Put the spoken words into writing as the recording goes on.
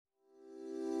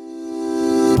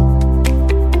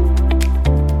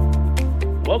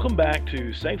Welcome back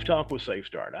to Safe Talk with Safe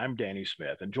Start. I'm Danny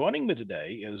Smith, and joining me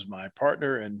today is my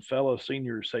partner and fellow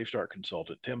senior Safe Start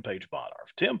consultant, Tim Page-Bottorff.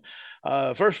 Tim,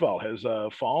 first of all, has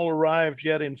fall arrived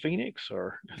yet in Phoenix,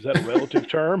 or is that a relative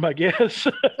term, I guess?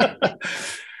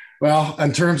 Well,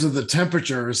 in terms of the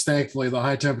temperatures, thankfully, the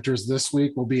high temperatures this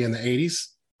week will be in the 80s.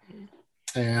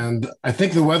 And I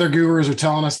think the weather gurus are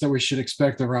telling us that we should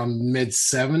expect around mid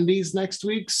 70s next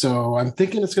week. So I'm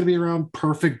thinking it's going to be around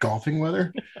perfect golfing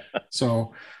weather.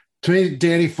 So to me,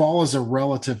 Danny, fall is a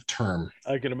relative term.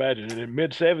 I can imagine. And in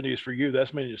mid 70s for you,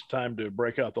 that's means it's time to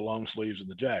break out the long sleeves and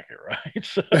the jacket, right?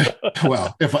 So,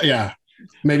 well,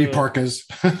 maybe parkas.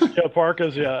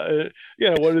 Parkas. Yeah.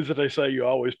 What is it they say? You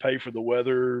always pay for the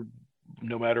weather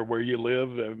no matter where you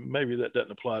live. Maybe that doesn't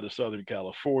apply to Southern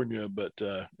California, but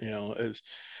I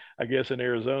guess in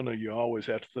Arizona, you always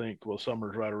have to think, well,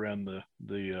 summer's right around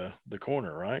the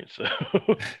corner, right? So,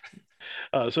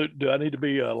 so do I need to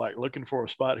be looking for a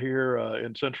spot here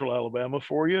in Central Alabama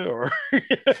for you, or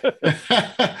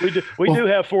we do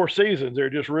have 4 seasons? They're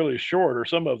just really short, or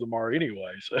some of them are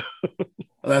anyway. So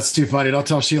that's too funny. Don't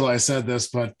tell Sheila I said this,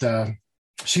 but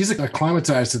she's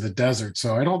acclimatized to the desert,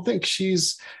 so I don't think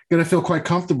she's going to feel quite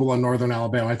comfortable in northern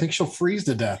Alabama. I think she'll freeze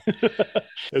to death.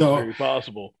 It's very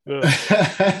possible.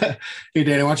 Hey,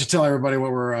 Danny, why don't you tell everybody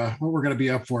what we're going to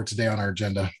be up for today on our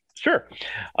agenda? Sure.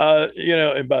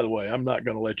 And by the way, I'm not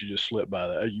going to let you just slip by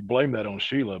that. You blame that on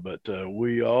Sheila, but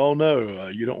we all know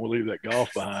you don't want to leave that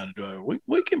golf behind.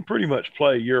 We can pretty much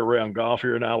play year-round golf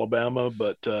here in Alabama,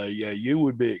 but you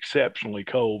would be exceptionally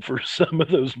cold for some of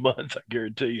those months, I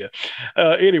guarantee you.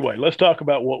 Anyway, let's talk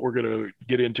about what we're going to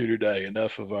get into today.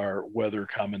 Enough of our weather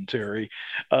commentary.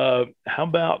 How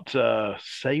about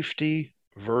safety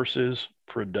versus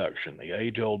production, the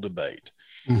age-old debate?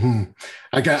 Mm-hmm.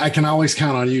 I can always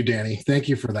count on you, Danny. Thank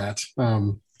you for that.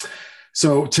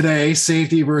 So today,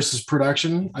 safety versus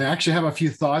production. I actually have a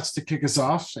few thoughts to kick us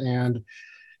off, and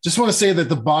just want to say that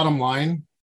the bottom line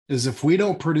is if we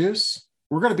don't produce,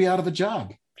 we're going to be out of a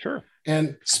job. Sure.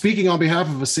 And speaking on behalf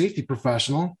of a safety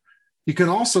professional, you can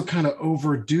also kind of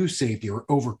overdo safety or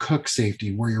overcook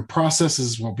safety, where your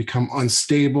processes will become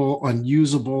unstable,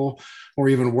 unusable, or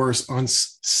even worse,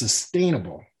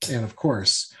 unsustainable. And of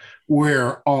course,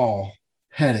 we're all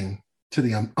heading to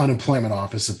the unemployment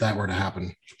office if that were to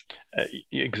happen.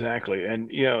 Exactly.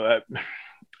 And,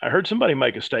 I heard somebody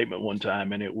make a statement one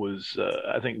time, and it was,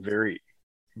 I think, very,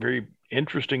 very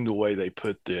interesting the way they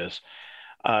put this.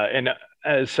 And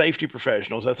as safety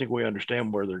professionals, I think we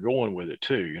understand where they're going with it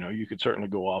too. You could certainly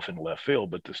go off in left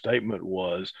field, but the statement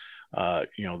was,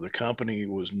 the company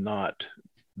was not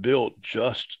built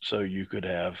just so you could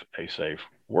have a safe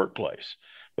workplace.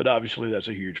 But obviously that's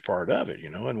a huge part of it,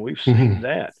 and we've seen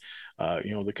that.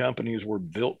 The companies were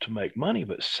built to make money,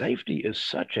 but safety is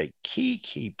such a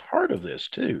key part of this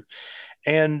too.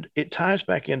 And it ties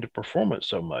back into performance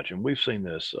so much. And we've seen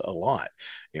this a lot.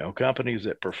 Companies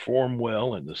that perform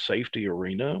well in the safety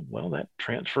arena, well, that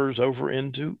transfers over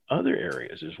into other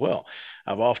areas as well.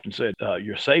 I've often said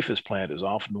your safest plant is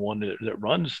often the one that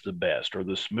runs the best or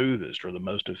the smoothest or the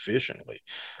most efficiently.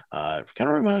 It kind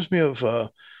of reminds me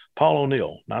of Paul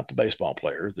O'Neill, not the baseball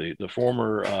player, the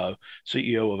former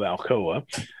CEO of Alcoa.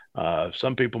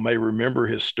 Some people may remember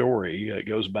his story. It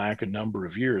goes back a number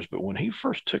of years, but when he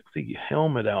first took the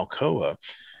helm at Alcoa,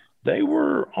 they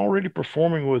were already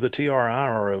performing with a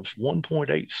TRIR of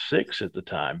 1.86 at the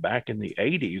time, back in the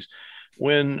 80s,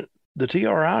 when the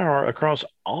TRIR across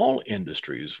all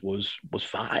industries was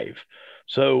 5.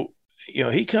 So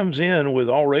he comes in with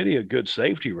already a good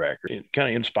safety record. It kind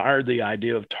of inspired the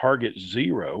idea of target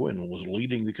 0 and was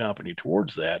leading the company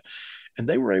towards that. And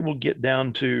they were able to get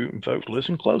down to, and folks,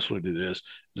 listen closely to this,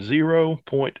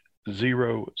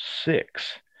 0.06.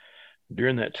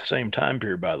 During that same time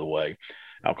period, by the way,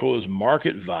 Alcoa's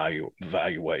market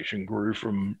valuation grew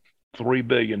from $3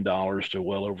 billion to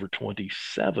well over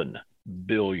 $27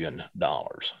 billion.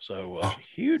 So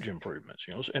huge improvements,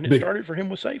 and it started for him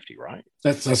with safety, right?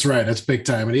 That's right. That's big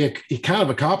time. And he kind of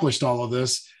accomplished all of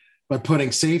this by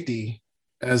putting safety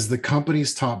as the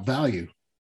company's top value,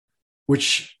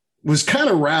 which was kind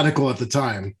of radical at the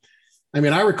time. I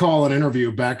mean, I recall an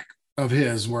interview back of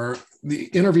his where the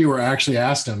interviewer actually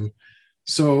asked him,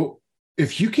 so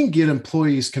if you can get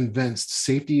employees convinced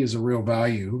safety is a real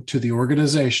value to the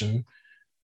organization,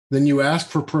 then you ask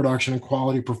for production and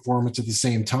quality performance at the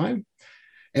same time.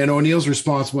 And O'Neill's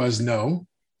response was, no,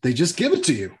 they just give it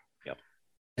to you. Yep.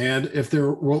 And if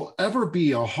there will ever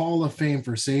be a Hall of Fame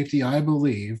for safety, I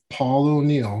believe Paul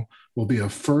O'Neill will be a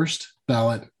first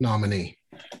ballot nominee.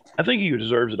 I think he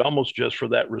deserves it almost just for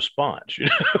that response.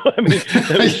 I mean,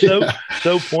 it was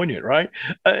so poignant, right?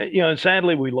 And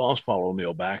sadly, we lost Paul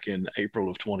O'Neill back in April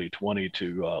of 2020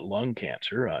 to lung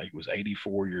cancer. He was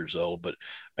 84 years old, but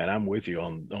man, I'm with you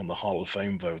on the Hall of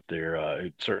Fame vote there.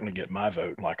 It'd certainly get my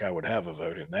vote, like I would have a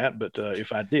vote in that. But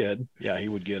if I did, yeah, he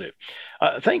would get it.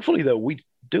 Thankfully, though, we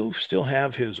do still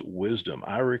have his wisdom.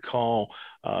 I recall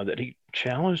that he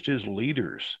challenged his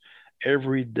leaders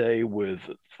every day with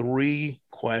three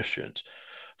questions.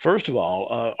 First of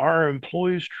all, are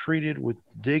employees treated with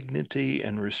dignity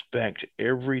and respect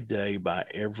every day by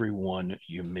everyone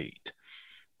you meet?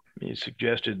 He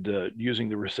suggested using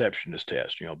the receptionist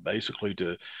test, basically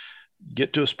to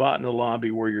get to a spot in the lobby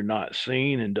where you're not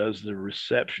seen, and does the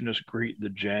receptionist greet the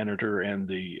janitor and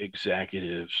the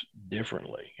executives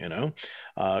differently?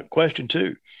 Question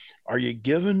two, are you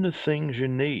given the things you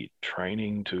need,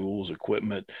 training, tools,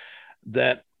 equipment,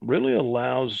 that really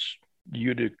allows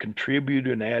you to contribute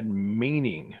and add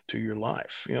meaning to your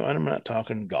life? And I'm not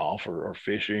talking golf or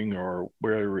fishing or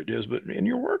wherever it is, but in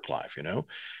your work life.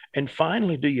 And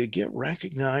finally, do you get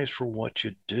recognized for what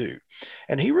you do?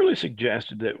 And he really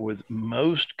suggested that with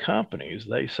most companies,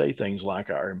 they say things like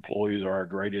our employees are our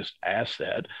greatest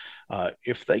asset.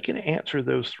 If they can answer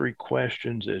those three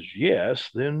questions as yes,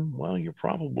 then, well, you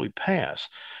probably pass.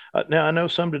 Now, I know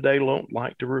some today don't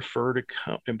like to refer to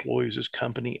employees as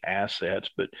company assets,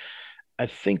 but I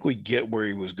think we get where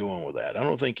he was going with that. I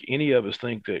don't think any of us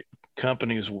think that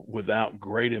companies without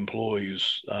great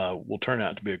employees will turn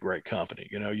out to be a great company.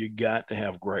 You got to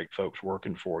have great folks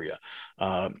working for you.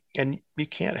 And you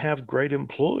can't have great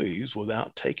employees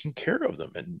without taking care of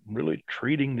them and really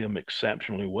treating them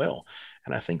exceptionally well.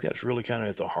 And I think that's really kind of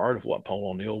at the heart of what Paul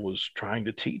O'Neill was trying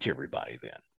to teach everybody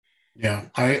then. Yeah,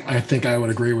 I think I would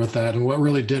agree with that. And what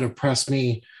really did impress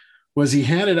me was he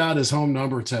handed out his home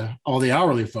number to all the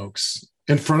hourly folks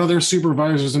in front of their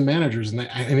supervisors and managers.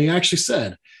 And he actually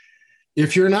said,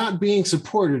 if you're not being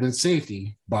supported in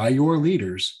safety by your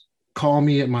leaders, call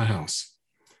me at my house.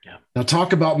 Yeah. Now,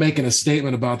 talk about making a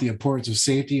statement about the importance of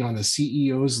safety on the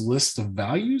CEO's list of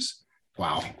values.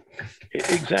 Wow.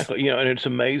 Exactly. And it's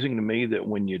amazing to me that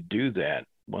when you do that,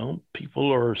 well,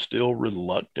 people are still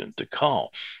reluctant to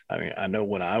call. I mean, I know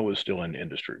when I was still in the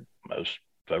industry, most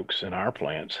folks in our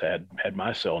plants had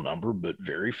my cell number, but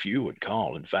very few would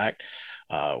call. In fact,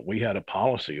 we had a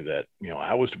policy that,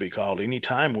 I was to be called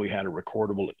anytime we had a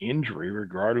recordable injury,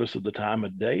 regardless of the time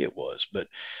of day it was. But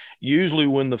usually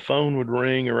when the phone would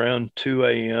ring around 2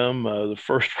 a.m., the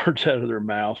first words out of their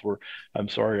mouth were, I'm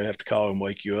sorry, I have to call and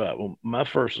wake you up. Well, my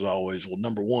first is always, well,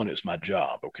 number one, it's my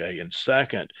job. Okay. And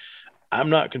second, I'm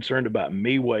not concerned about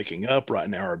me waking up right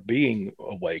now or being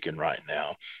awakened right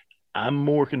now. I'm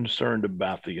more concerned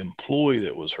about the employee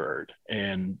that was hurt,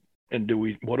 and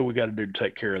what do we got to do to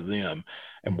take care of them,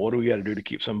 and what do we got to do to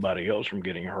keep somebody else from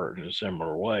getting hurt in a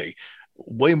similar way?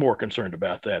 Way more concerned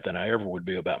about that than I ever would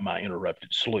be about my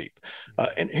interrupted sleep.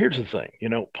 And here's the thing,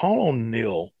 Paul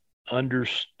O'Neill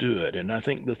understood, and I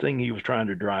think the thing he was trying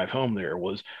to drive home there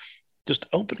was just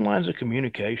open lines of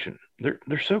communication.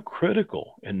 They're so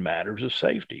critical in matters of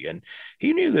safety. And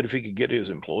he knew that if he could get his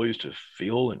employees to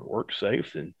feel and work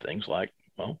safe, then things like,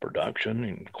 well, production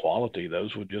and quality,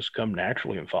 those would just come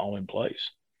naturally and fall in place.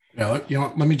 Yeah,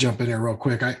 let me jump in here real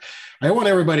quick. I want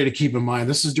everybody to keep in mind,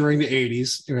 this is during the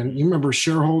 80s. And you remember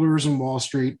shareholders in Wall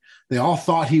Street, they all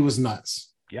thought he was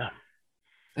nuts. Yeah.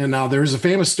 And now there's a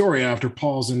famous story after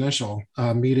Paul's initial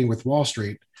meeting with Wall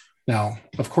Street. Now,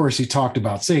 of course, he talked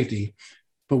about safety,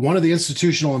 but one of the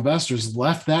institutional investors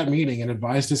left that meeting and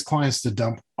advised his clients to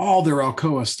dump all their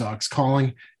Alcoa stocks,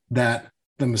 calling that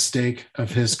the mistake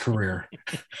of his career.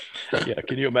 Yeah.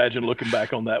 Can you imagine looking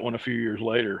back on that one a few years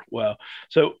later? Wow.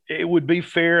 So it would be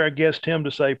fair, I guess, Tim,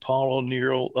 to say Paul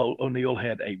O'Neill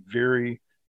had a very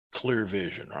clear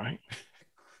vision, right?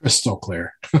 Crystal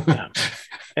clear. Yeah.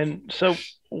 And so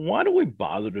why do we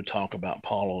bother to talk about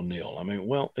Paul O'Neill? I mean,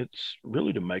 well, it's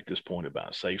really to make this point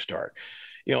about Safe Start.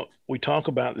 We talk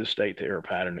about the state-to-air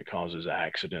pattern that causes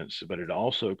accidents, but it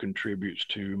also contributes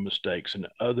to mistakes in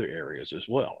other areas as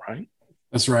well, right?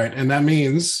 That's right. And that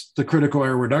means the critical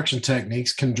error reduction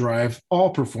techniques can drive all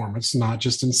performance, not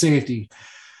just in safety.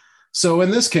 So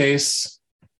in this case,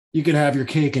 you can have your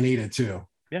cake and eat it too.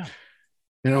 Yeah.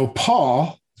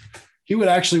 Paul, he would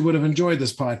have enjoyed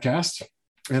this podcast.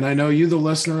 And I know you, the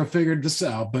listener, have figured this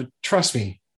out, but trust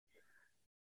me,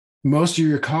 most of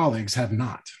your colleagues have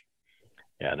not.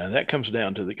 Yeah. Now that comes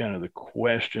down to the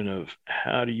question of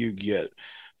how do you get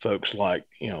folks like,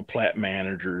 plant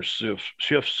managers,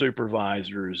 shift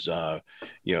supervisors,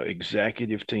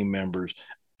 executive team members.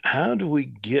 how do we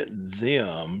get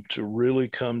them to really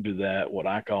come to that, what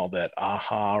I call that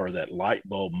aha or that light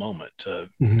bulb moment?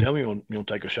 Mhm. Tell me, you'll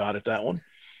take a shot at that one.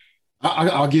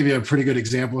 I'll give you a pretty good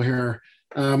example here.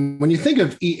 When you think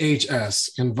of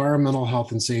EHS, environmental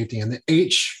health and safety, and the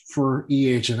H for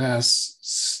EH&S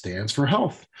stands for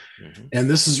health. Mm-hmm. And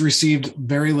this has received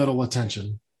very little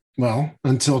attention. Well,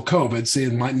 until COVID, say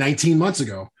 19 months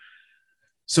ago.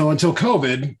 So until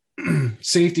COVID,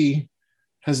 safety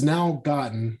has now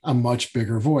gotten a much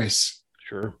bigger voice.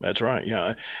 Sure, that's right. Yeah,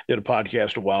 I did a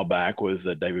podcast a while back with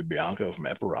David Bianco from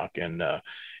Epiroc, and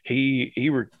he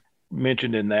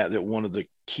mentioned in that one of the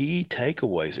key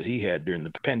takeaways that he had during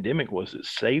the pandemic was that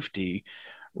safety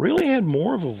really had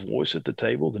more of a voice at the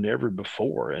table than ever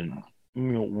before, and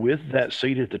with that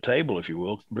seat at the table, if you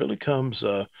will, really comes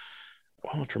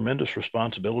well, tremendous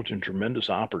responsibility and tremendous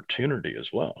opportunity as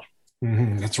well.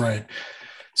 Mm-hmm, that's right.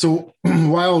 So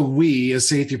while we as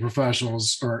safety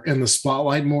professionals are in the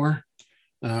spotlight more,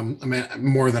 I mean,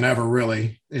 more than ever,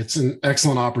 really, it's an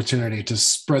excellent opportunity to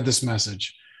spread this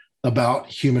message about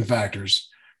human factors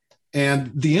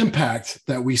and the impact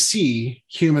that we see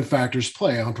human factors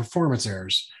play on performance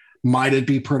errors. Might it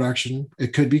be production?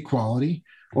 It could be quality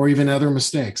or even other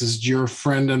mistakes. As your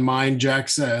friend and mine, Jack,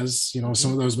 says,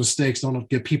 some of those mistakes don't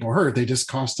get people hurt. They just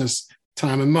cost us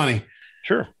time and money.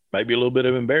 Sure. Maybe a little bit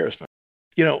of embarrassment.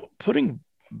 Putting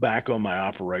back on my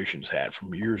operations hat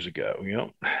from years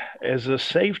ago, as a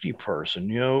safety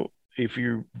person, if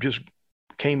you just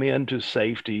came into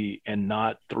safety and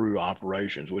not through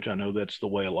operations, which I know that's the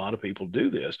way a lot of people do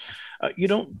this, you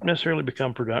don't necessarily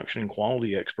become production and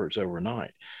quality experts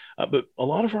overnight. But a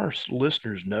lot of our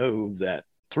listeners know that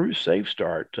through Safe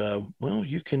Start, well,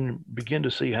 you can begin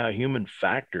to see how human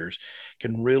factors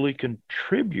can really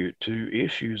contribute to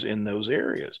issues in those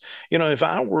areas. If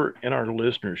I were in our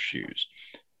listeners' shoes,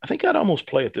 I think I'd almost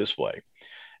play it this way.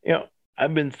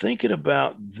 I've been thinking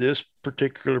about this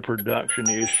particular production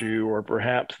issue or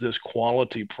perhaps this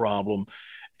quality problem.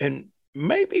 And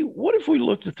maybe what if we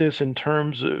looked at this in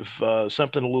terms of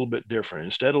something a little bit different?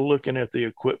 Instead of looking at the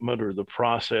equipment or the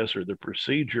process or the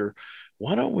procedure,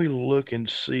 why don't we look and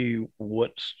see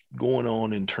what's going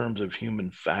on in terms of human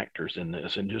factors in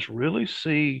this and just really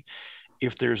see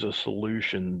if there's a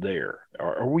solution there?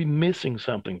 Are we missing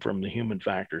something from the human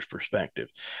factors perspective?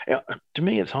 To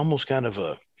me, it's almost kind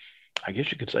of I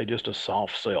guess you could say just a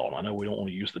soft sell. I know we don't want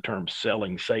to use the term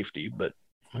selling safety, but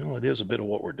well, it is a bit of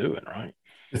what we're doing, right?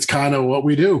 It's kind of what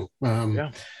we do.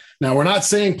 Yeah. Now, we're not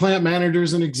saying plant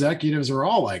managers and executives are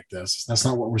all like this. That's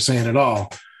not what we're saying at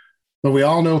all. But we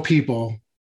all know people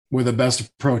where the best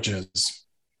approach is.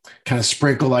 Kind of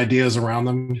sprinkle ideas around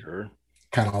them. Sure.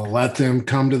 Kind of let them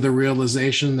come to the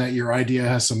realization that your idea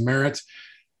has some merit.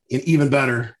 And even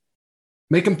better,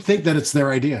 make them think that it's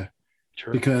their idea.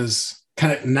 Sure. Because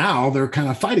kind of now they're kind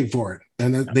of fighting for it.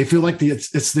 And they feel like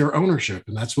it's their ownership.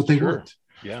 And that's what they want.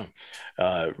 Yeah.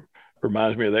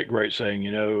 Reminds me of that great saying,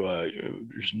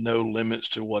 there's no limits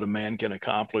to what a man can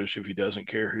accomplish if he doesn't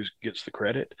care who gets the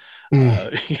credit.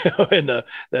 And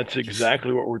that's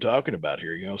exactly what we're talking about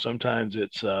here. Sometimes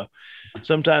it's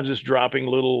dropping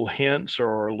little hints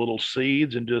or little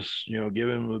seeds and just,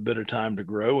 giving them a bit of time to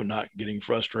grow and not getting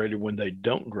frustrated when they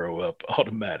don't grow up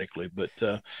automatically. But,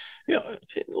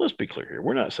 let's be clear here.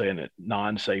 We're not saying that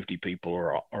non-safety people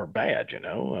are bad,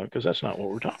 because that's not what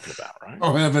we're talking about, right?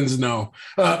 Oh, heavens, no.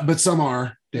 But some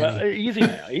are. Well, easy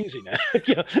now.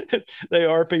 They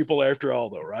are people after all,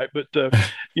 though, right? But,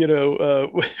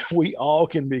 we all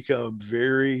can become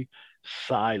very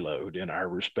siloed in our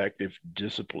respective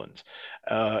disciplines.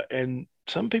 And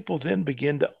some people then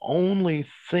begin to only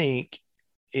think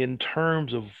in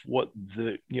terms of what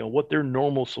their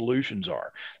normal solutions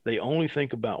are. They only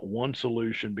think about one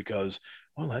solution because,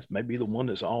 well, that's maybe the one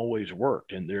that's always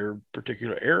worked in their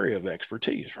particular area of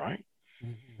expertise, right?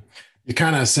 You're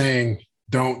kind of saying,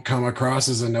 don't come across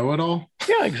as a know-it-all.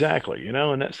 Yeah, exactly.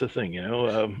 And that's the thing.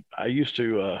 I used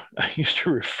to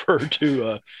refer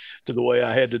to the way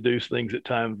I had to do things at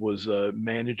times was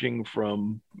managing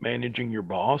your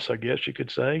boss, I guess you could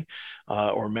say,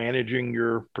 or managing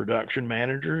your production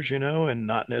managers, and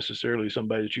not necessarily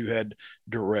somebody that you had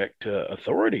direct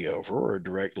authority over or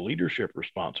direct leadership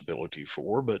responsibility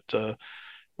for. But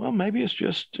well, maybe it's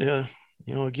just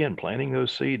again, planting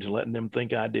those seeds and letting them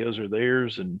think ideas are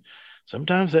theirs. And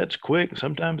sometimes that's quick.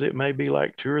 Sometimes it may be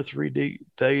like 2 or 3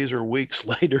 days or weeks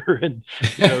later. And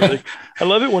I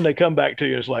love it when they come back to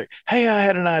you. It's like, hey, I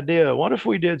had an idea. What if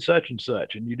we did such and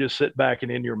such? And you just sit back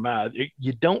and in your mind,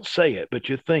 you don't say it, but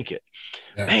you think it.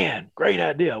 Yeah. Man, great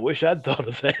idea. I wish I'd thought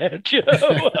of that.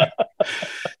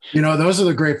 Those are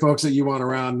the great folks that you want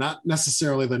around, not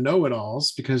necessarily the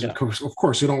know-it-alls, because Yeah. of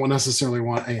course, you don't necessarily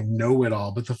want a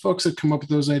know-it-all, but the folks that come up with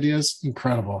those ideas,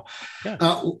 incredible. Yeah.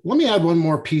 Let me add one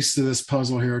more piece to this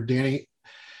puzzle here, Danny.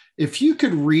 If you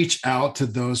could reach out to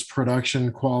those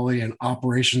production, quality, and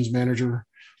operations manager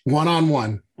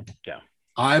one-on-one, Yeah.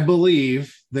 I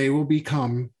believe they will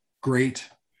become great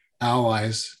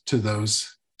allies to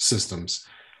those systems.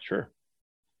 Sure.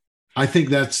 I think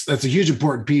that's a huge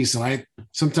important piece. And I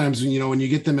sometimes, when you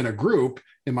get them in a group,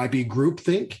 it might be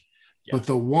groupthink, but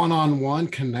the one-on-one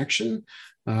connection,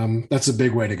 that's a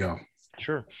big way to go.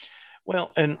 Sure.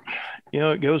 Well, and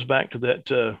it goes back to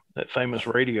that famous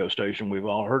radio station we've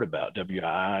all heard about,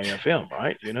 WIIFM,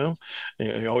 right?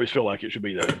 You always feel like it should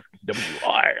be the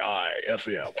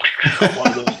WIIFM. One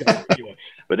of those guys,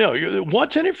 But no,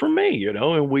 what's in it for me?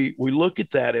 And we look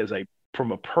at that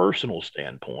from a personal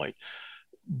standpoint.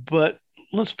 But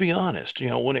let's be honest,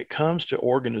 when it comes to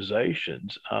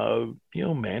organizations,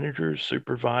 managers,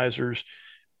 supervisors,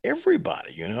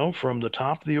 everybody, from the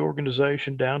top of the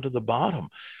organization down to the bottom,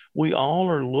 we all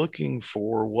are looking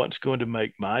for what's going to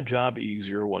make my job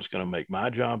easier, what's going to make my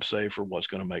job safer, what's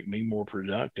going to make me more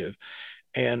productive.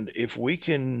 And if we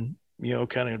can,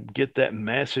 kind of get that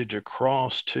message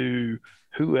across to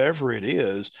whoever it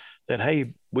is that,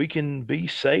 hey, we can be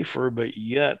safer, but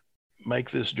yet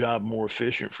make this job more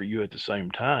efficient for you at the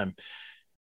same time,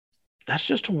 that's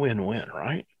just a win-win,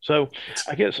 right? So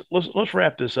I guess let's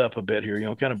wrap this up a bit here,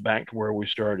 kind of back to where we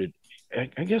started.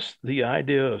 I guess the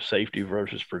idea of safety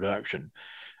versus production,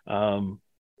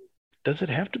 does it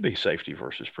have to be safety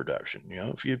versus production?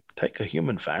 If you take a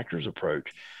human factors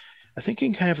approach, I think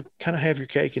you can kind of have your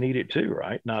cake and eat it too,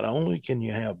 right? Not only can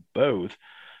you have both,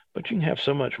 but you can have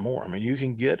so much more. I mean, you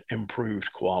can get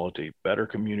improved quality, better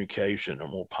communication, a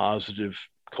more positive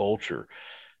culture.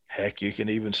 Heck, you can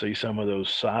even see some of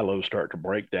those silos start to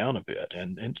break down a bit,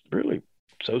 and really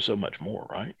so much more,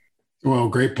 right? Well,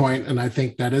 great point. And I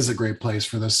think that is a great place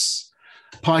for this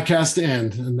podcast to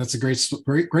end. And that's a great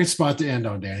spot to end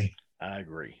on, Danny. I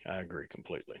agree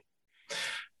completely.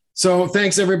 So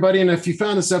thanks, everybody. And if you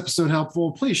found this episode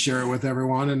helpful, please share it with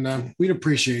everyone. And we'd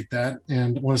appreciate that.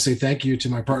 And I want to say thank you to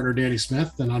my partner, Danny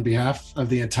Smith. And on behalf of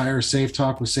the entire Safe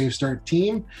Talk with Safe Start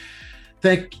team,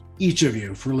 thank each of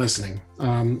you for listening.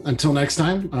 Until next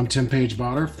time, I'm Tim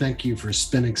Page-Bottorff. Thank you for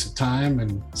spending some time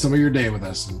and some of your day with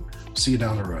us. And see you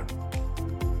down the road.